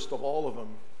shortest of all of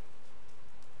them,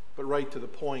 but right to the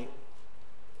point.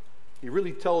 He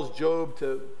really tells Job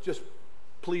to just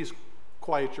please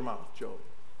quiet your mouth, Job.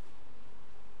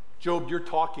 Job, you're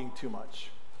talking too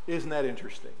much. Isn't that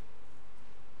interesting?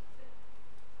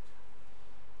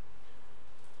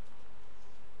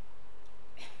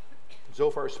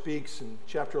 Zophar speaks in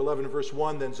chapter 11, verse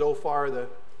 1. Then Zophar the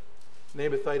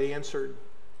Naamathite answered,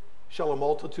 shall a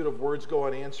multitude of words go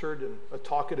unanswered, and a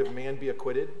talkative man be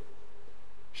acquitted?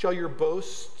 Shall your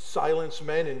boasts silence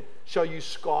men, and shall you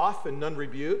scoff and none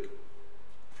rebuke?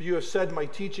 For you have said, my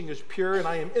teaching is pure, and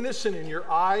I am innocent in your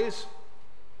eyes.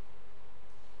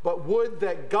 But would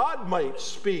that God might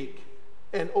speak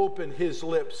and open his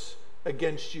lips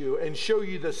against you and show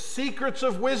you the secrets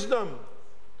of wisdom.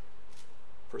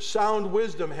 For sound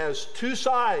wisdom has two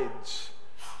sides.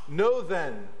 Know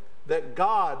then that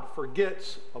God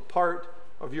forgets a part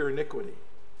of your iniquity.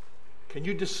 Can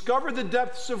you discover the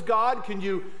depths of God? Can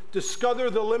you discover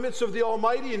the limits of the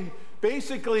Almighty? And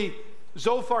basically,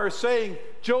 Zophar is saying,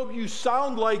 Job, you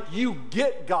sound like you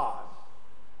get God.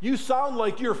 You sound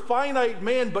like you're a finite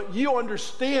man, but you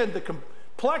understand the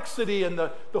complexity and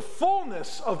the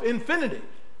fullness of infinity.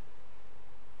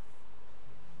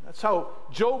 That's how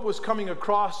Job was coming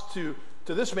across to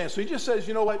this man. So he just says,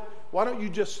 you know what? Why don't you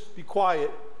just be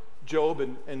quiet, Job,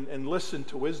 and listen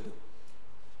to wisdom?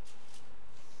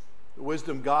 The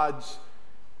wisdom God's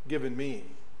given me.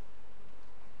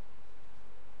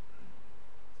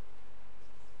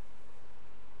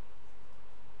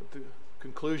 But the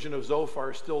conclusion of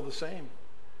Zophar is still the same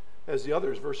as the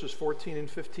others, verses 14 and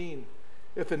 15.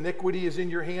 If iniquity is in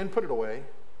your hand, put it away.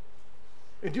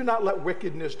 And do not let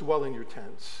wickedness dwell in your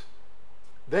tents.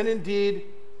 Then indeed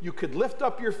you could lift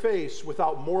up your face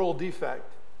without moral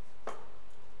defect,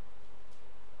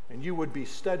 and you would be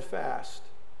steadfast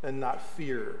and not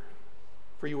fear.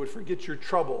 For you would forget your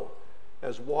trouble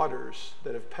as waters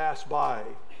that have passed by.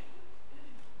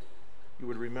 You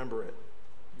would remember it.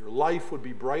 Your life would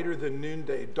be brighter than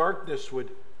noonday. Darkness would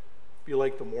be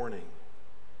like the morning.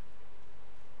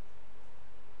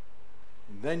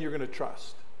 And then you're going to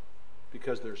trust,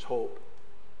 because there's hope.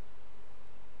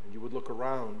 And you would look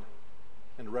around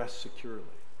and rest securely.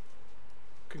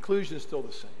 Conclusion is still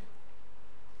the same.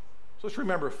 So let's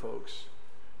remember, folks,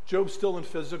 Job's still in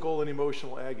physical and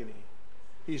emotional agony.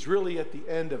 He's really at the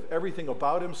end of everything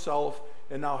about himself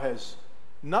and now has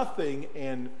nothing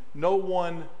and no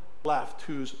one left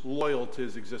who's loyal to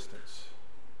his existence.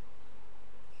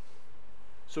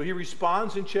 So he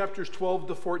responds in chapters 12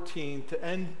 to 14 to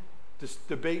end This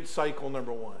debate cycle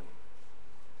number 1.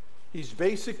 He's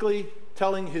basically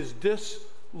telling his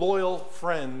disloyal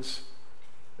friends,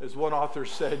 as one author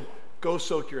said, go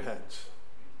soak your heads.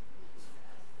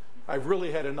 I've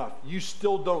really had enough. You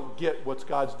still don't get what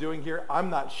God's doing here. I'm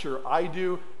not sure I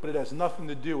do, but it has nothing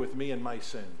to do with me and my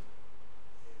sin.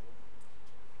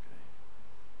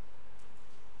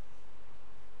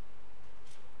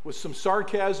 With some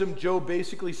sarcasm, Job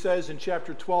basically says in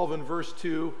chapter 12 and verse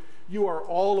 2, you are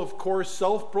all, of course,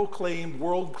 self-proclaimed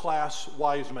world-class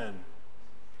wise men.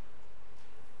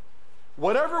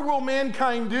 Whatever will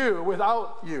mankind do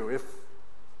without you if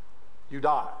you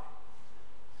die?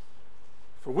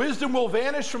 For wisdom will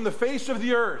vanish from the face of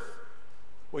the earth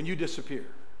when you disappear.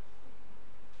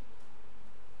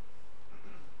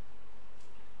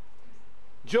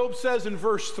 Job says in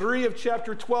verse 3 of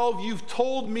chapter 12, you've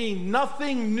told me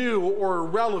nothing new or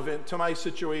irrelevant to my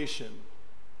situation.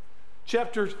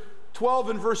 Chapter 12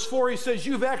 and verse 4, he says,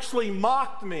 you've actually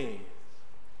mocked me.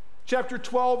 Chapter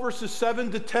 12, verses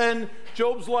 7 to 10,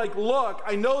 Job's like, look,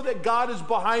 I know that God is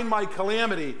behind my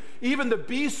calamity. Even the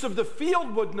beasts of the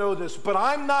field would know this, but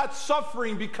I'm not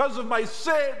suffering because of my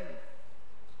sin.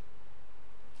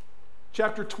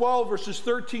 Chapter 12, verses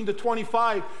 13 to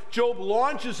 25, Job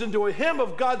launches into a hymn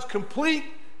of God's complete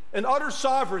and utter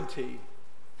sovereignty.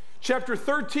 Chapter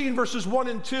 13, verses 1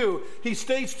 and 2, he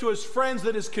states to his friends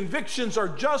that his convictions are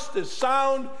just as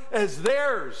sound as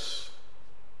theirs.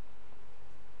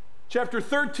 Chapter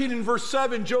 13 and verse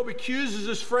 7, Job accuses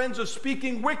his friends of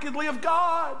speaking wickedly of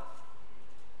God.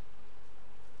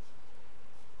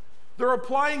 They're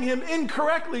applying him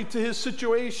incorrectly to his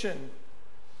situation.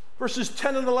 Verses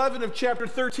 10 and 11 of chapter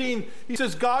 13, he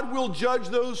says, God will judge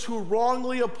those who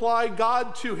wrongly apply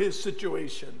God to his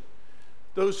situation.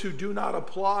 Those who do not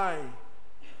apply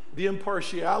the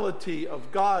impartiality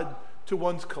of God to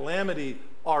one's calamity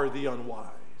are the unwise.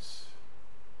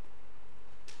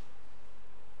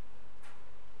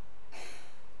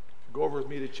 Go over with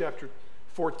me to chapter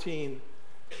 14,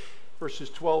 verses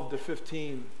 12 to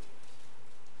 15.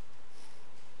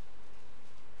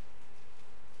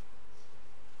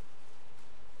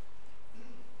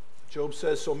 Job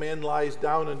says, so man lies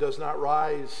down and does not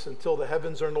rise until the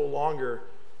heavens are no longer.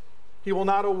 He will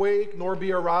not awake nor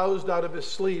be aroused out of his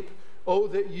sleep. Oh,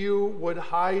 that you would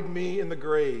hide me in the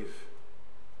grave,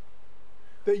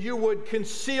 that you would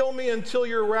conceal me until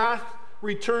your wrath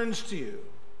returns to you,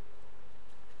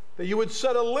 that you would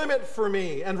set a limit for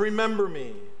me and remember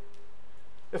me.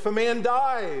 If a man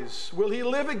dies, will he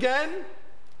live again?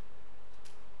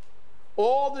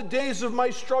 All the days of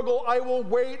my struggle I will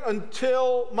wait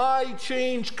until my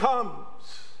change comes.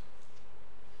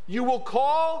 You will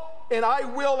call and I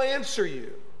will answer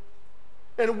you,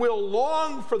 and will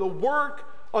long for the work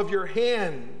of your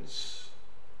hands.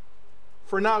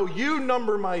 For now you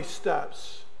number my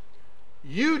steps.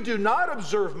 You do not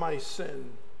observe my sin.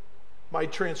 My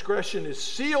transgression is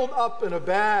sealed up in a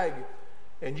bag,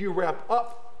 and you wrap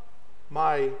up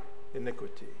my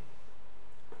iniquity.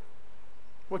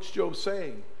 What's Job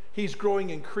saying? He's growing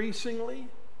increasingly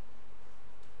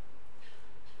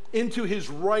into his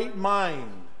right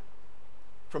mind.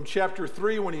 From chapter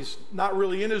 3, when he's not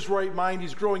really in his right mind,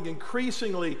 he's growing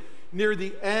increasingly near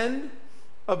the end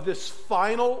of this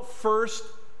final first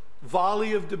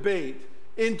volley of debate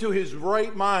into his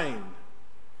right mind.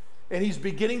 And he's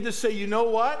beginning to say, you know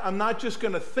what? I'm not just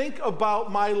going to think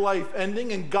about my life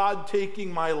ending and God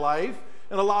taking my life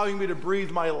and allowing me to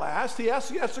breathe my last. He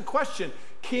asks a question.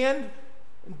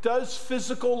 Does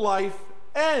physical life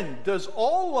end? Does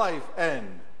all life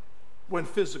end when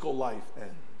physical life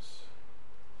ends?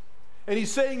 And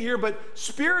he's saying here, but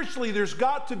spiritually there's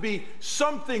got to be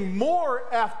something more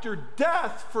after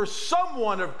death for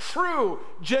someone of true,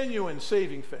 genuine,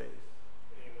 saving faith.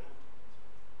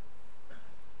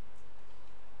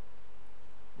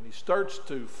 And he starts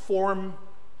to form,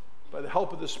 by the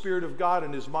help of the Spirit of God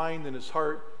in his mind and his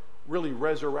heart, really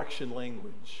resurrection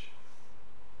language.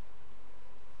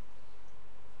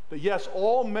 That yes,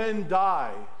 all men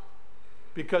die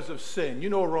because of sin. You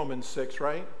know Romans 6,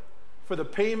 right? For the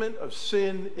payment of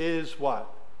sin is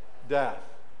what? Death.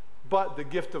 But the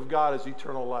gift of God is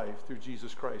eternal life through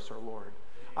Jesus Christ our Lord.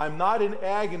 I'm not in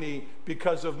agony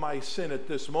because of my sin at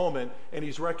this moment. And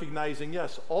he's recognizing,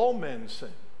 yes, all men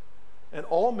sin. And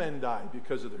all men die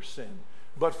because of their sin.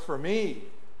 But for me,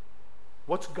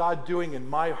 what's God doing in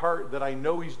my heart that I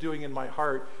know he's doing in my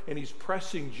heart? And he's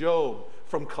pressing Job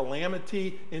from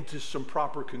calamity into some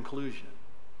proper conclusion.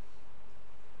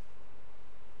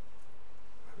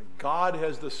 God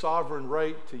has the sovereign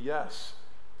right to, yes,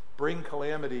 bring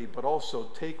calamity, but also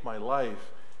take my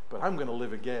life. But I'm going to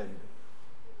live again.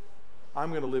 I'm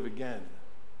going to live again.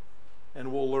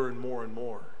 And we'll learn more and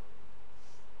more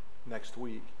next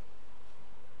week.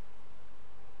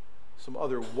 Some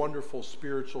other wonderful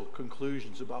spiritual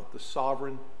conclusions about the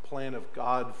sovereign plan of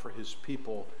God for his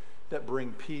people that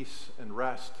bring peace and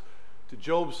rest to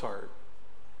Job's heart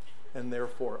and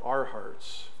therefore our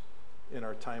hearts in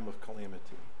our time of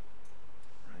calamity.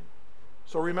 Right?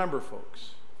 So remember,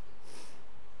 folks,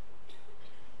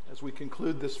 as we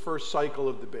conclude this first cycle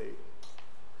of debate,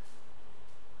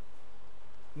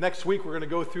 next week we're going to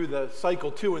go through the cycle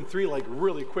 2 and 3 like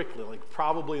really quickly, like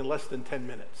probably in less than 10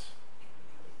 minutes.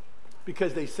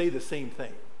 Because they say the same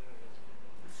thing.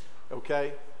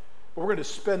 Okay? But we're going to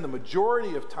spend the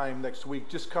majority of time next week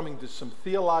just coming to some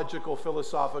theological,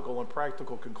 philosophical, and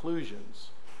practical conclusions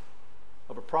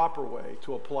of a proper way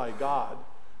to apply God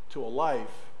to a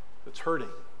life that's hurting.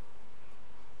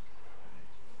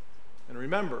 And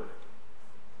remember,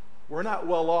 we're not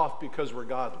well off because we're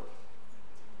godly.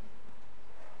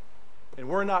 And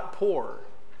we're not poor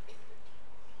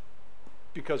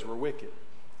because we're wicked.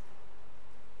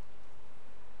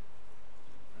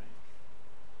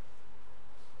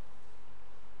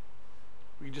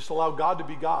 We just allow God to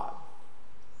be God.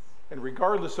 And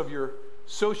regardless of your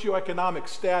socioeconomic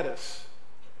status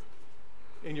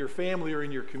in your family or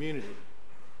in your community,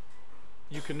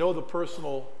 you can know the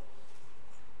personal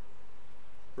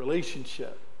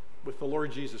relationship with the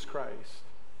Lord Jesus Christ,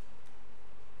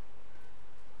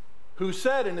 who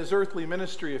said in his earthly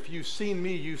ministry, if you've seen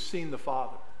me, you've seen the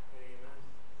Father. Amen.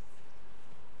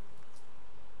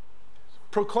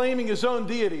 Proclaiming his own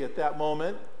deity at that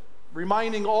moment,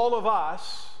 reminding all of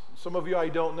us, some of you I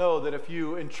don't know, that if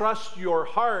you entrust your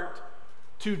heart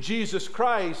to Jesus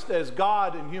Christ as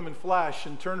God in human flesh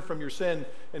and turn from your sin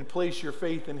and place your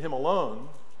faith in him alone,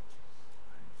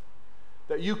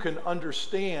 that you can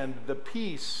understand the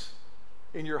peace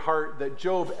in your heart that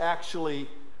Job actually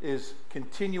is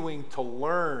continuing to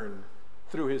learn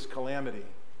through his calamity.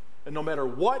 And no matter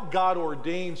what God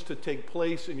ordains to take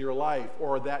place in your life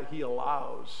or that he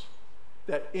allows,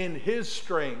 that in his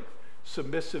strength,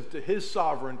 submissive to his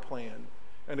sovereign plan,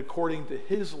 and according to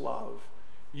his love,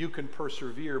 you can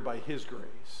persevere by his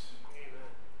grace.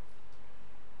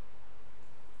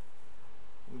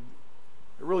 Amen.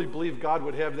 I really believe God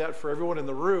would have that for everyone in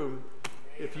the room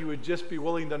if you would just be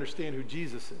willing to understand who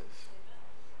Jesus is.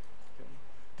 Okay.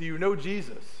 Do you know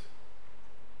Jesus?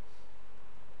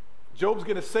 Job's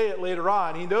going to say it later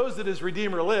on. He knows that his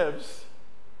Redeemer lives.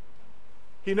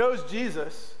 He knows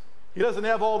Jesus. He doesn't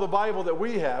have all the Bible that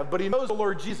we have, but he knows the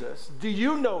Lord Jesus. Do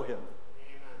you know him?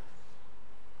 Amen.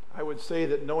 I would say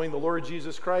that knowing the Lord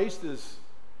Jesus Christ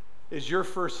is your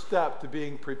first step to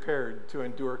being prepared to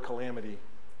endure calamity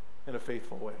in a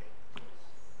faithful way.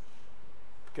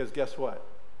 Because guess what?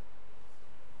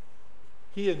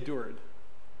 He endured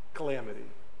calamity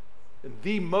in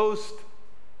the most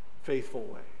faithful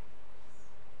way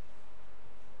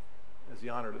as he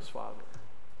honored his Father.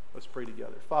 Let's pray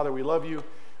together. Father, we love you.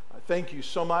 Thank you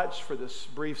so much for this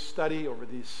brief study over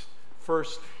this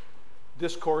first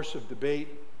discourse of debate.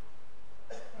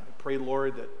 I pray,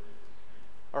 Lord, that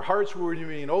our hearts will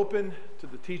remain open to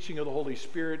the teaching of the Holy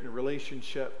Spirit in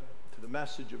relationship to the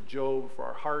message of Job for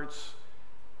our hearts.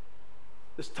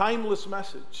 This timeless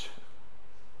message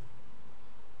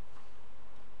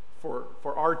for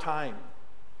our time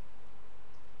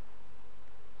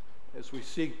as we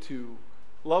seek to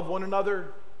love one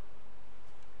another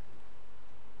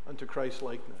unto Christ's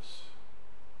likeness.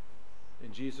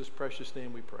 In Jesus' precious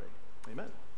name we pray. Amen.